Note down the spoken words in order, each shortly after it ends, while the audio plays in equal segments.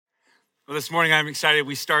Well, this morning I'm excited.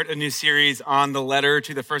 We start a new series on the letter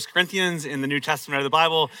to the First Corinthians in the New Testament of the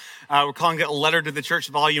Bible. We're calling it A Letter to the Church,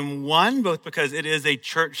 Volume 1, both because it is a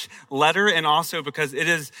church letter and also because it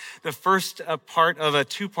is the first part of a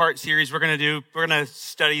two-part series we're going to do. We're going to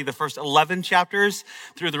study the first 11 chapters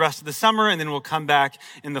through the rest of the summer, and then we'll come back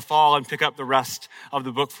in the fall and pick up the rest of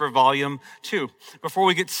the book for Volume 2. Before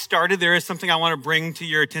we get started, there is something I want to bring to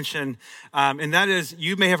your attention, and that is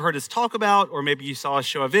you may have heard us talk about, or maybe you saw us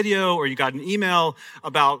show a video, or you got an email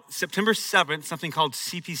about September 7th, something called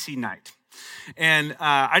CPC Night. And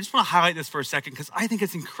I just want to highlight this for a second because I think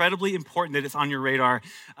it's incredibly important that it's on your radar.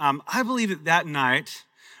 I believe that night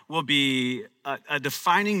will be a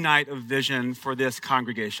defining night of vision for this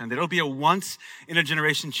congregation. That it'll be a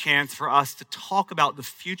once-in-a-generation chance for us to talk about the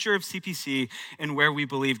future of CPC and where we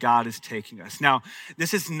believe God is taking us. Now,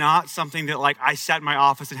 this is not something that I sat in my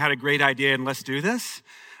office and had a great idea and let's do this.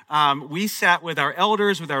 We sat with our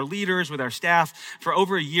elders, with our leaders, with our staff for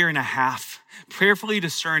over a year and a half, prayerfully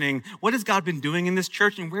discerning what has God been doing in this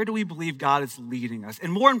church and where do we believe God is leading us?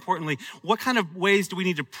 And more importantly, what kind of ways do we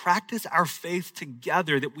need to practice our faith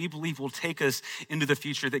together that we believe will take us into the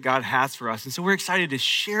future that God has for us? And so we're excited to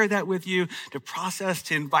share that with you, to process,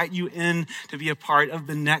 to invite you in to be a part of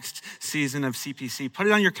the next season of CPC. Put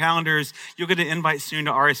it on your calendars. You'll get an invite soon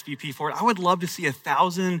to RSVP for it. I would love to see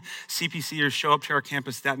 1,000 CPCers show up to our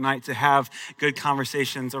campus that night to have good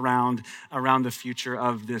conversations around the future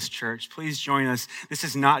of this church. Please join us. This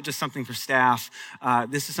is not just something for staff.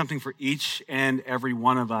 This is something for each and every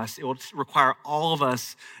one of us. It will require all of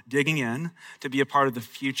us digging in to be a part of the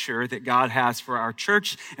future that God has for our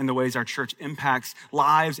church and the ways our church impacts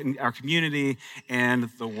lives in our community and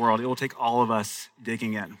the world. It will take all of us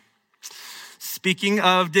digging in. Speaking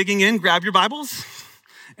of digging in, grab your Bibles.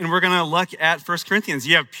 And we're going to look at 1 Corinthians.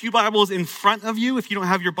 You have pew Bibles in front of you. If you don't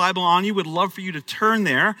have your Bible on you, we'd love for you to turn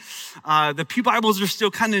there. The pew Bibles are still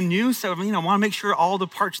kind of new, so I want to make sure all the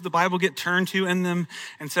parts of the Bible get turned to in them.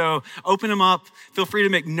 And so open them up. Feel free to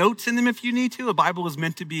make notes in them if you need to. A Bible is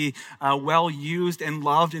meant to be well used and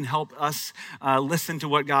loved and help us listen to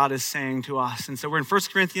what God is saying to us. And so we're in 1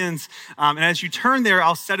 Corinthians. And as you turn there,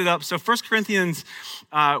 I'll set it up. So 1 Corinthians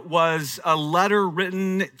was a letter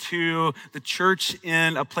written to the church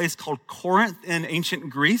in a place called Corinth in ancient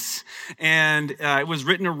Greece. And it was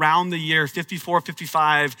written around the year 54,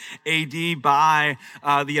 55 AD by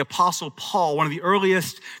the Apostle Paul, one of the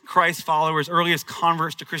earliest Christ followers, earliest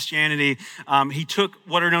converts to Christianity. He took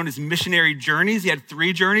what are known as missionary journeys. He had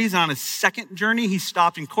 3 journeys. On his second journey, he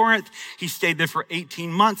stopped in Corinth. He stayed there for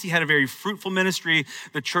 18 months. He had a very fruitful ministry.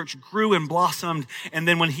 The church grew and blossomed. And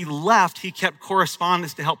then when he left, he kept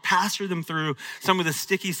correspondence to help pastor them through some of the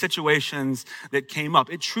sticky situations that came up.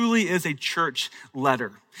 It truly is a church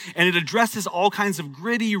letter. And it addresses all kinds of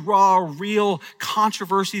gritty, raw, real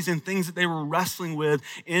controversies and things that they were wrestling with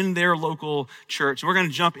in their local church. And we're going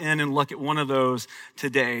to jump in and look at one of those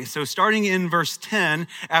today. So starting in verse 10,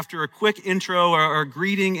 after a quick intro or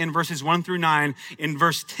greeting in verses 1 through 9, in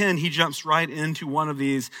verse 10, he jumps right into one of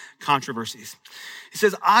these controversies. He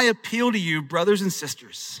says, "I appeal to you, brothers and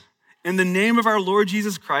sisters, in the name of our Lord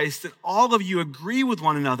Jesus Christ, that all of you agree with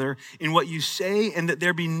one another in what you say and that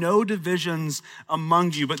there be no divisions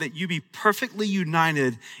among you, but that you be perfectly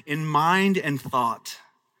united in mind and thought.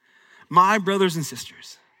 My brothers and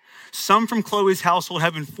sisters, some from Chloe's household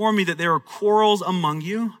have informed me that there are quarrels among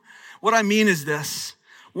you. What I mean is this.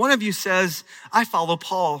 One of you says, I follow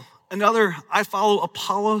Paul. Another, I follow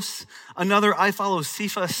Apollos. Another, I follow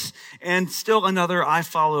Cephas. And still another, I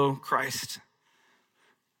follow Christ.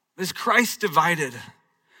 Is Christ divided?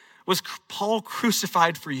 Was Paul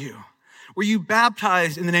crucified for you? Were you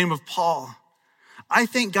baptized in the name of Paul? I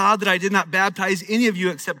thank God that I did not baptize any of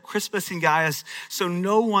you except Crispus and Gaius, so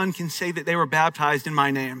no one can say that they were baptized in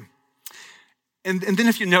my name." And then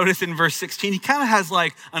if you notice in verse 16, he kind of has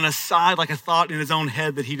an aside, a thought in his own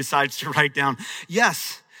head that he decides to write down.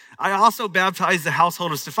 Yes, I also baptized the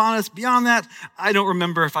household of Stephanas. Beyond that, I don't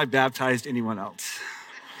remember if I baptized anyone else.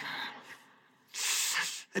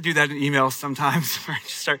 I do that in emails sometimes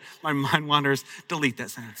where my mind wanders, delete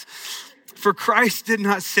that sentence. "For Christ did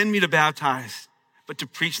not send me to baptize, but to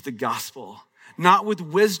preach the gospel, not with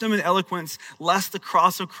wisdom and eloquence, lest the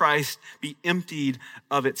cross of Christ be emptied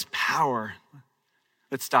of its power."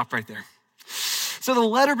 Let's stop right there. So the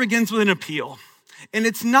letter begins with an appeal. And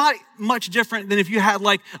it's not much different than if you had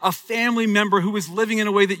like a family member who was living in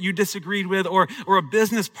a way that you disagreed with, or a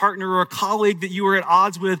business partner or a colleague that you were at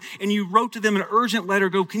odds with, and you wrote to them an urgent letter,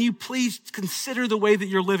 can you please consider the way that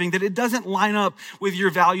you're living, that it doesn't line up with your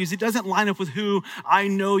values. It doesn't line up with who I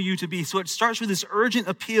know you to be. So it starts with this urgent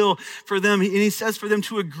appeal for them. And he says for them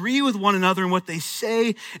to agree with one another in what they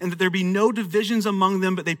say, and that there be no divisions among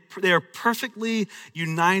them, but they are perfectly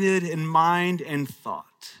united in mind and thought.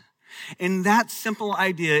 And that simple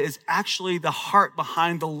idea is actually the heart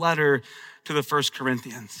behind the letter to the First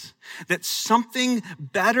Corinthians. That something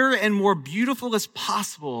better and more beautiful is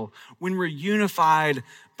possible when we're unified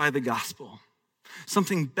by the gospel.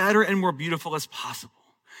 Something better and more beautiful is possible.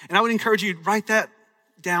 And I would encourage you to write that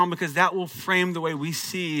down, because that will frame the way we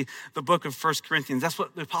see the book of First Corinthians. That's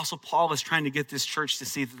what the Apostle Paul is trying to get this church to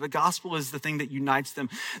see, that the gospel is the thing that unites them,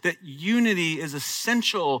 that unity is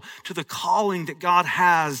essential to the calling that God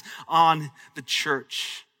has on the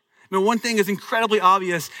church. I mean, one thing is incredibly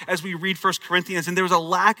obvious as we read First Corinthians, and there was a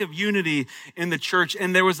lack of unity in the church,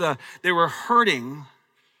 and they were hurting.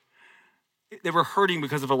 They were hurting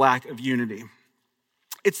because of a lack of unity.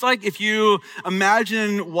 It's like if you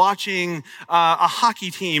imagine watching a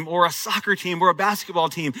hockey team or a soccer team or a basketball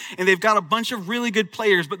team, and they've got a bunch of really good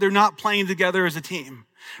players, but they're not playing together as a team,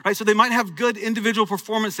 right? So they might have good individual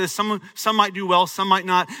performances. Some might do well, some might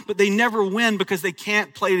not, but they never win because they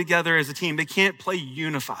can't play together as a team. They can't play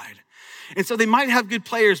unified. And so they might have good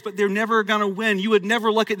players, but they're never gonna win. You would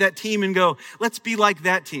never look at that team and go, let's be like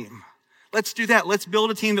that team. Let's do that. Let's build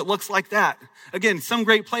a team that looks like that. Again, some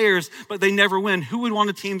great players, but they never win. Who would want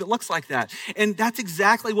a team that looks like that? And that's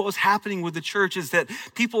exactly what was happening with the church, is that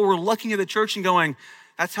people were looking at the church and going,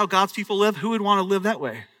 that's how God's people live? Who would want to live that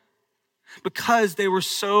way? Because they were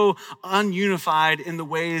so ununified in the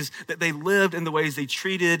ways that they lived and the ways they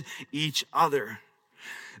treated each other.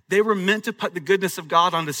 They were meant to put the goodness of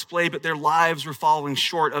God on display, but their lives were falling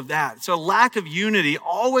short of that. So lack of unity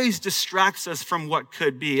always distracts us from what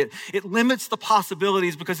could be. It limits the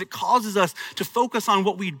possibilities because it causes us to focus on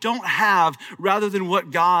what we don't have rather than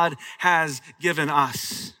what God has given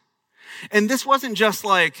us. And this wasn't just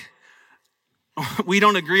like, we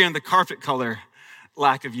don't agree on the carpet color,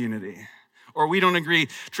 lack of unity. Or we don't agree,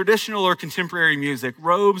 traditional or contemporary music,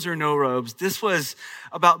 robes or no robes. This was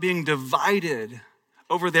about being divided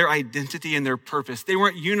over their identity and their purpose. They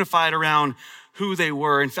weren't unified around who they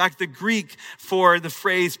were. In fact, the Greek for the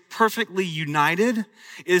phrase perfectly united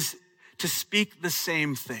is to speak the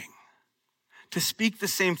same thing. To speak the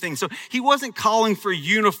same thing. So he wasn't calling for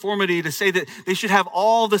uniformity to say that they should have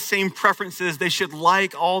all the same preferences, they should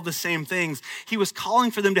like all the same things. He was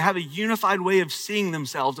calling for them to have a unified way of seeing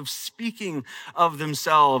themselves, of speaking of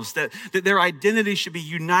themselves, that their identity should be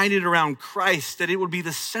united around Christ, that it would be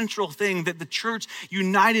the central thing, that the church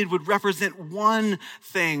united would represent one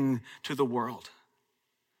thing to the world.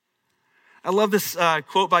 I love this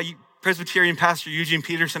quote by Presbyterian pastor Eugene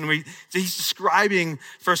Peterson. He's describing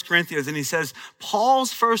 1 Corinthians, and he says,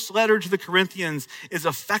 Paul's first letter to the Corinthians is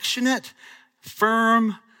affectionate,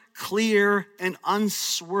 firm, clear, and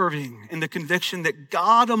unswerving in the conviction that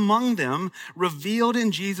God among them, revealed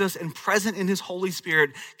in Jesus and present in his Holy Spirit,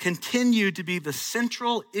 continued to be the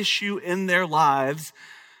central issue in their lives,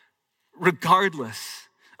 regardless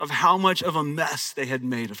of how much of a mess they had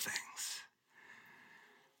made of things.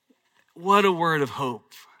 What a word of hope.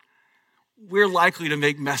 We're likely to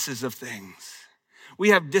make messes of things. We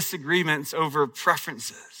have disagreements over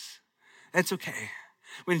preferences. That's okay.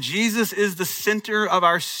 When Jesus is the center of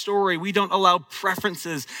our story, we don't allow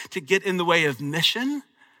preferences to get in the way of mission.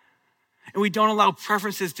 And we don't allow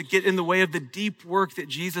preferences to get in the way of the deep work that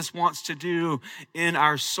Jesus wants to do in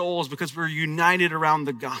our souls, because we're united around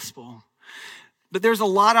the gospel. But there's a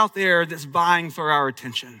lot out there that's vying for our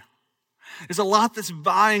attention. There's a lot that's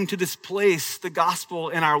vying to displace the gospel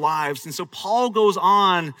in our lives. And so Paul goes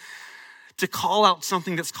on to call out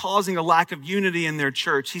something that's causing a lack of unity in their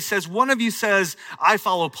church. He says, one of you says, I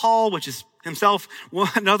follow Paul, which is himself.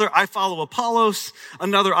 Another, I follow Apollos.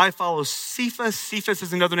 Another, I follow Cephas. Cephas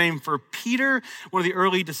is another name for Peter, one of the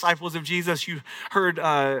early disciples of Jesus. You heard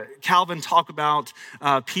Calvin talk about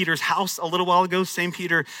Peter's house a little while ago, same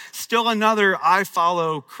Peter. Still another, I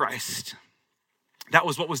follow Christ. That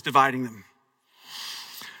was what was dividing them.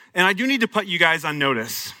 And I do need to put you guys on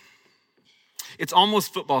notice. It's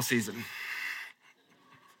almost football season,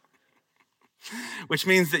 which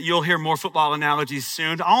means that you'll hear more football analogies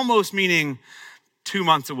soon, almost meaning 2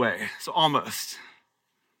 months away, so almost.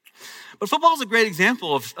 But football is a great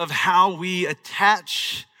example of how we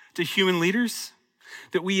attach to human leaders,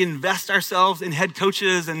 that we invest ourselves in head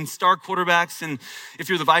coaches and star quarterbacks, and if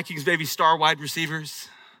you're the Vikings, maybe star wide receivers.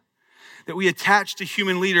 that we attach to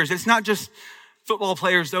human leaders. It's not just football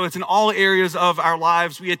players, though. It's in all areas of our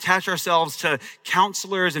lives. We attach ourselves to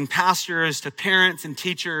counselors and pastors, to parents and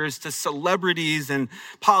teachers, to celebrities and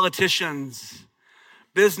politicians,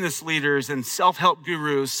 business leaders and self-help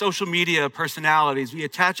gurus, social media personalities. We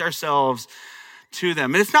attach ourselves to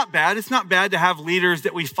them. And it's not bad. It's not bad to have leaders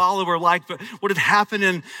that we follow or like, but what had happened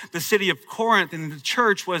in the city of Corinth and the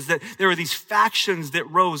church was that there were these factions that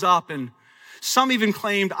rose up, and some even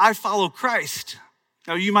claimed, I follow Christ.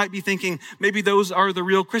 Now you might be thinking, maybe those are the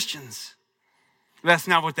real Christians. That's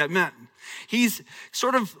not what that meant. He's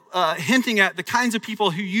sort of hinting at the kinds of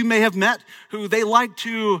people who you may have met, who they like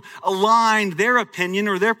to align their opinion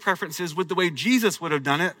or their preferences with the way Jesus would have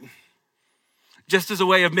done it, just as a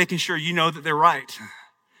way of making sure you know that they're right.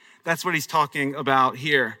 That's what he's talking about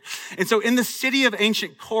here. And so in the city of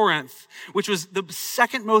ancient Corinth, which was the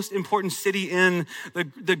second most important city in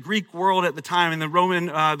the Greek world at the time, in the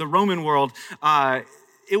Roman world,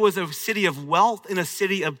 it was a city of wealth and a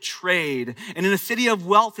city of trade. And in a city of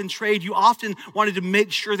wealth and trade, you often wanted to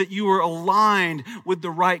make sure that you were aligned with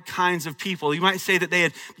the right kinds of people. You might say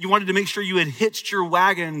that you wanted to make sure you had hitched your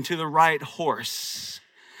wagon to the right horse.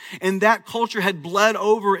 And that culture had bled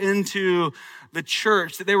over into the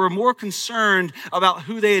church, that they were more concerned about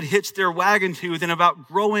who they had hitched their wagon to than about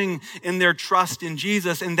growing in their trust in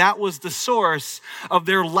Jesus. And that was the source of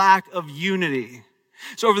their lack of unity.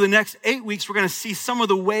 So over the next 8 weeks, we're going to see some of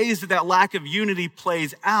the ways that lack of unity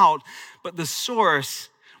plays out. But the source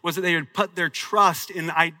was that they would put their trust in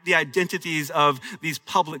the identities of these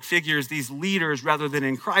public figures, these leaders, rather than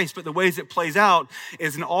in Christ. But the ways it plays out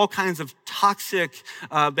is in all kinds of toxic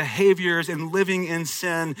behaviors and living in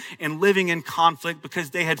sin and living in conflict, because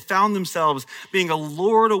they had found themselves being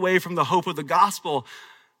allured away from the hope of the gospel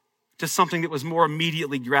to something that was more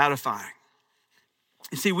immediately gratifying.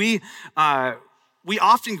 You see, we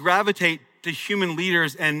often gravitate to human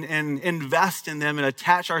leaders and invest in them and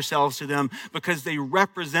attach ourselves to them because they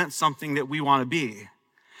represent something that we want to be.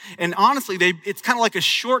 And honestly, it's kind of like a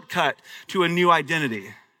shortcut to a new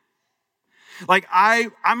identity. Like I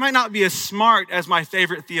might not be as smart as my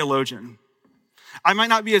favorite theologian. I might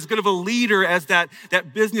not be as good of a leader as that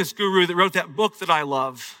business guru that wrote that book that I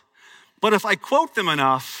love. But if I quote them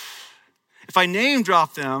enough, if I name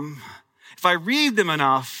drop them, if I read them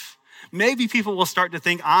enough, maybe people will start to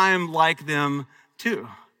think I'm like them too.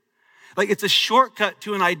 Like it's a shortcut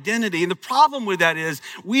to an identity. And the problem with that is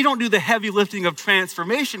we don't do the heavy lifting of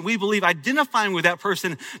transformation. We believe identifying with that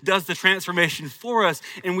person does the transformation for us.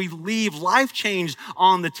 And we leave life change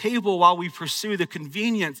on the table while we pursue the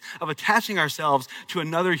convenience of attaching ourselves to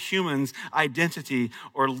another human's identity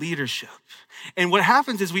or leadership. And what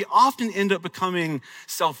happens is we often end up becoming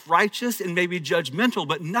self-righteous and maybe judgmental,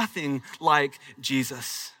 but nothing like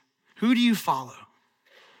Jesus. Who do you follow?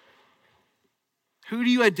 Who do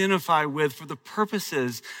you identify with for the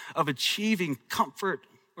purposes of achieving comfort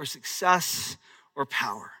or success or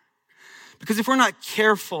power? Because if we're not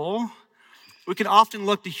careful, we can often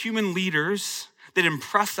look to human leaders that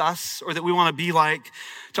impress us or that we want to be like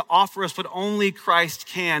to offer us what only Christ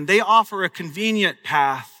can. They offer a convenient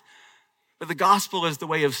path, but the gospel is the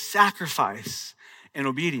way of sacrifice and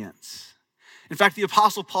obedience. In fact, the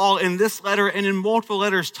Apostle Paul in this letter and in multiple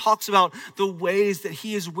letters talks about the ways that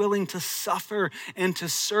he is willing to suffer and to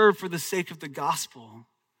serve for the sake of the gospel.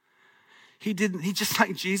 He just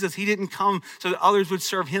like Jesus, he didn't come so that others would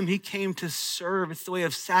serve him. He came to serve. It's the way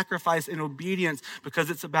of sacrifice and obedience because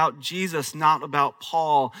it's about Jesus, not about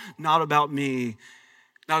Paul, not about me,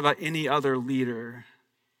 not about any other leader.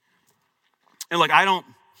 And look, I don't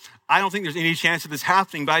think there's any chance of this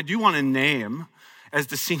happening, but I do want to name, as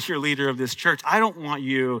the senior leader of this church, I don't want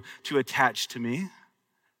you to attach to me.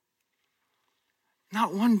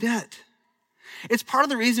 Not one bit. It's part of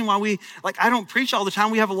the reason why I don't preach all the time.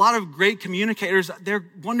 We have a lot of great communicators. They're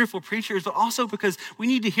wonderful preachers, but also because we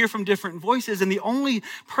need to hear from different voices. And the only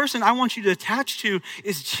person I want you to attach to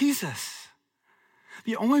is Jesus.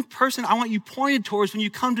 The only person I want you pointed towards when you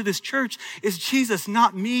come to this church is Jesus,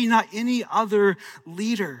 not me, not any other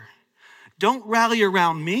leader. Don't rally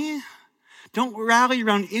around me. Don't rally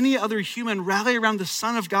around any other human. Rally around the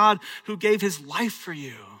Son of God who gave his life for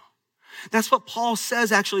you. That's what Paul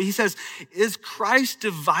says, actually. He says, is Christ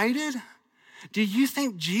divided? Do you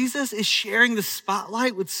think Jesus is sharing the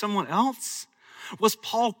spotlight with someone else? Was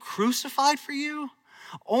Paul crucified for you?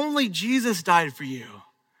 Only Jesus died for you.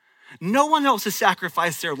 No one else has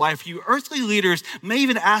sacrificed their life for you. Earthly leaders may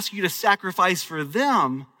even ask you to sacrifice for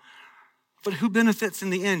them. But who benefits in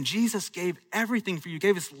the end? Jesus gave everything for you,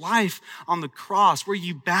 gave his life on the cross. Were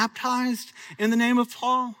you baptized in the name of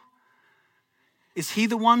Paul? Is he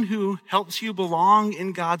the one who helps you belong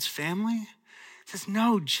in God's family? He says,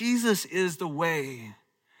 no, Jesus is the way.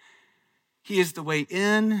 He is the way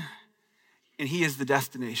in, and he is the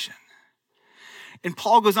destination. And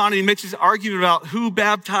Paul goes on and he makes this argument about who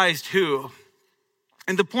baptized who.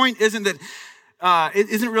 And the point isn't that it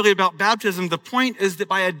isn't really about baptism. The point is that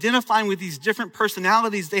by identifying with these different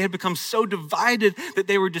personalities, they had become so divided that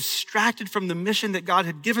they were distracted from the mission that God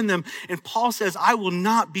had given them. And Paul says, I will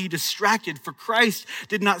not be distracted, for Christ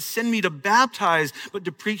did not send me to baptize, but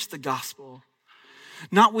to preach the gospel.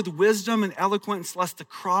 Not with wisdom and eloquence, lest the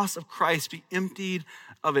cross of Christ be emptied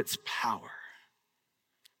of its power.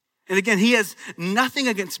 And again, he has nothing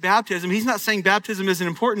against baptism. He's not saying baptism isn't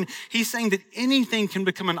important. He's saying that anything can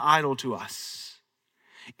become an idol to us.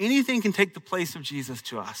 Anything can take the place of Jesus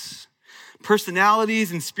to us.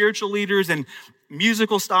 Personalities and spiritual leaders and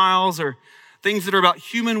musical styles, or things that are about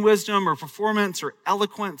human wisdom or performance or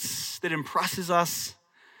eloquence that impresses us,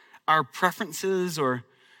 our preferences or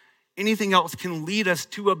anything else can lead us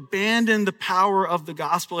to abandon the power of the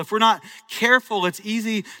gospel. If we're not careful, it's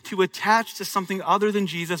easy to attach to something other than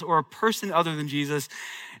Jesus or a person other than Jesus.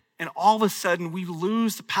 And all of a sudden we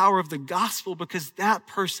lose the power of the gospel because that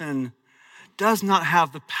person does not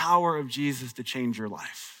have the power of Jesus to change your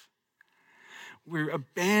life. We're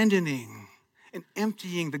abandoning and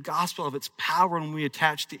emptying the gospel of its power when we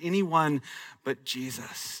attach to anyone but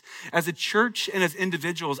Jesus. As a church and as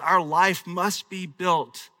individuals, our life must be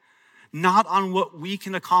built not on what we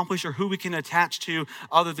can accomplish or who we can attach to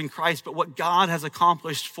other than Christ, but what God has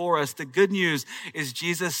accomplished for us. The good news is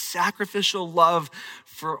Jesus' sacrificial love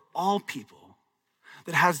for all people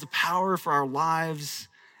that has the power for our lives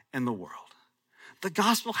and the world. The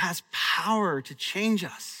gospel has power to change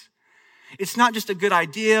us. It's not just a good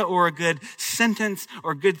idea or a good sentence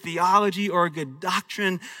or good theology or a good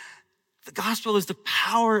doctrine. The gospel is the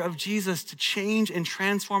power of Jesus to change and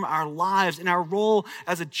transform our lives. And our role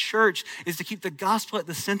as a church is to keep the gospel at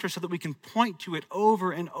the center so that we can point to it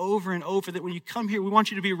over and over and over. That when you come here, we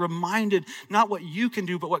want you to be reminded not what you can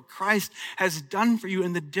do, but what Christ has done for you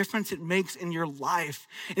and the difference it makes in your life.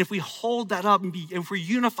 And if we hold that up and if we're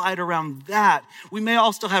unified around that, we may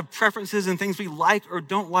all still have preferences and things we like or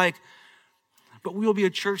don't like, but we will be a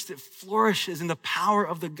church that flourishes in the power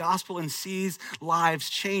of the gospel and sees lives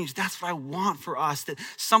change. That's what I want for us, that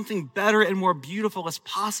something better and more beautiful is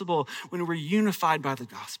possible when we're unified by the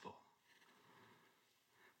gospel.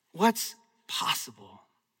 What's possible?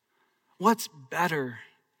 What's better?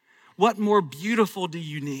 What more beautiful do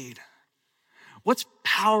you need? What's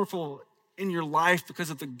powerful in your life because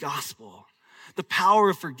of the gospel? The power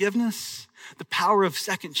of forgiveness, the power of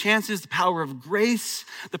second chances, the power of grace,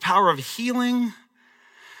 the power of healing,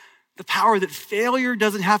 the power that failure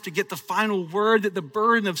doesn't have to get the final word, that the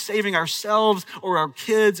burden of saving ourselves or our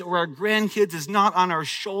kids or our grandkids is not on our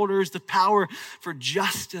shoulders, the power for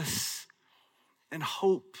justice and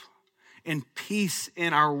hope and peace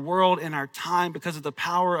in our world and our time because of the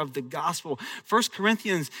power of the gospel. 1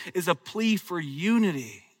 Corinthians is a plea for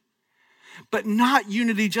unity. But not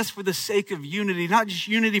unity just for the sake of unity, not just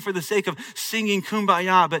unity for the sake of singing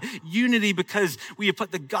Kumbaya, but unity because we have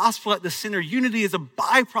put the gospel at the center. Unity is a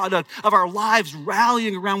byproduct of our lives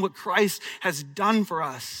rallying around what Christ has done for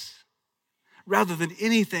us rather than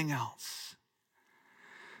anything else.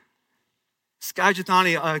 Skye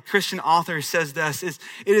Jethani, a Christian author, says this, it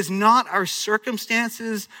is not our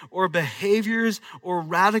circumstances or behaviors or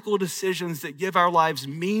radical decisions that give our lives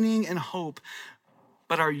meaning and hope,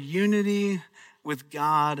 but our unity with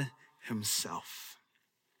God himself.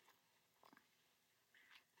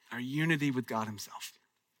 Our unity with God himself.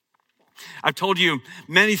 I've told you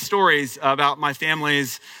many stories about my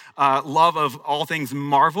family's love of all things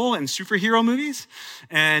Marvel and superhero movies.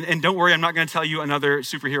 And don't worry, I'm not going to tell you another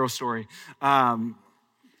superhero story.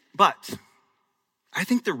 But I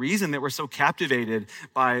think the reason that we're so captivated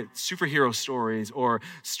by superhero stories or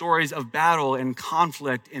stories of battle and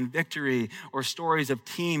conflict and victory or stories of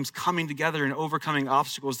teams coming together and overcoming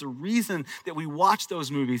obstacles, the reason that we watch those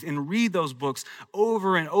movies and read those books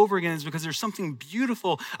over and over again is because there's something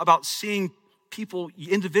beautiful about seeing people,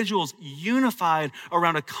 individuals unified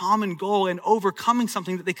around a common goal and overcoming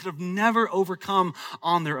something that they could have never overcome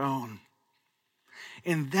on their own.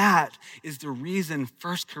 And that is the reason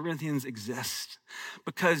 1 Corinthians exists,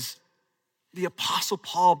 because the Apostle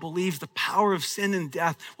Paul believes the power of sin and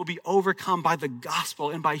death will be overcome by the gospel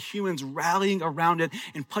and by humans rallying around it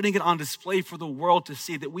and putting it on display for the world to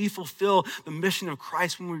see, that we fulfill the mission of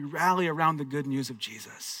Christ when we rally around the good news of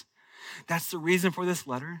Jesus. That's the reason for this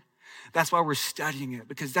letter. That's why we're studying it,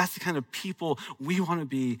 because that's the kind of people we want to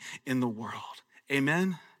be in the world.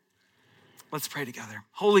 Amen? Let's pray together.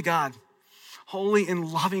 Holy God, holy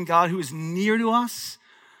and loving God who is near to us,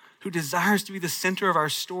 who desires to be the center of our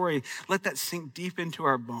story. Let that sink deep into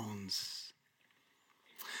our bones.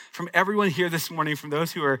 From everyone here this morning, from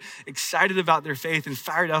those who are excited about their faith and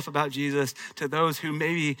fired up about Jesus, to those who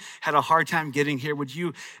maybe had a hard time getting here, would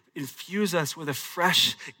you infuse us with a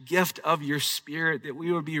fresh gift of your Spirit, that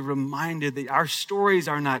we would be reminded that our stories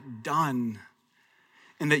are not done,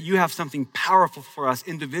 and that you have something powerful for us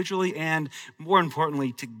individually and, more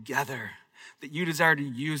importantly, together, that you desire to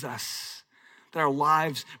use us, that our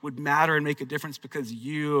lives would matter and make a difference because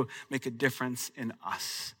you make a difference in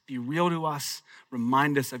us. Be real to us.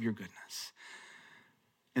 Remind us of your goodness.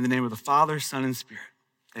 In the name of the Father, Son, and Spirit,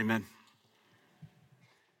 amen.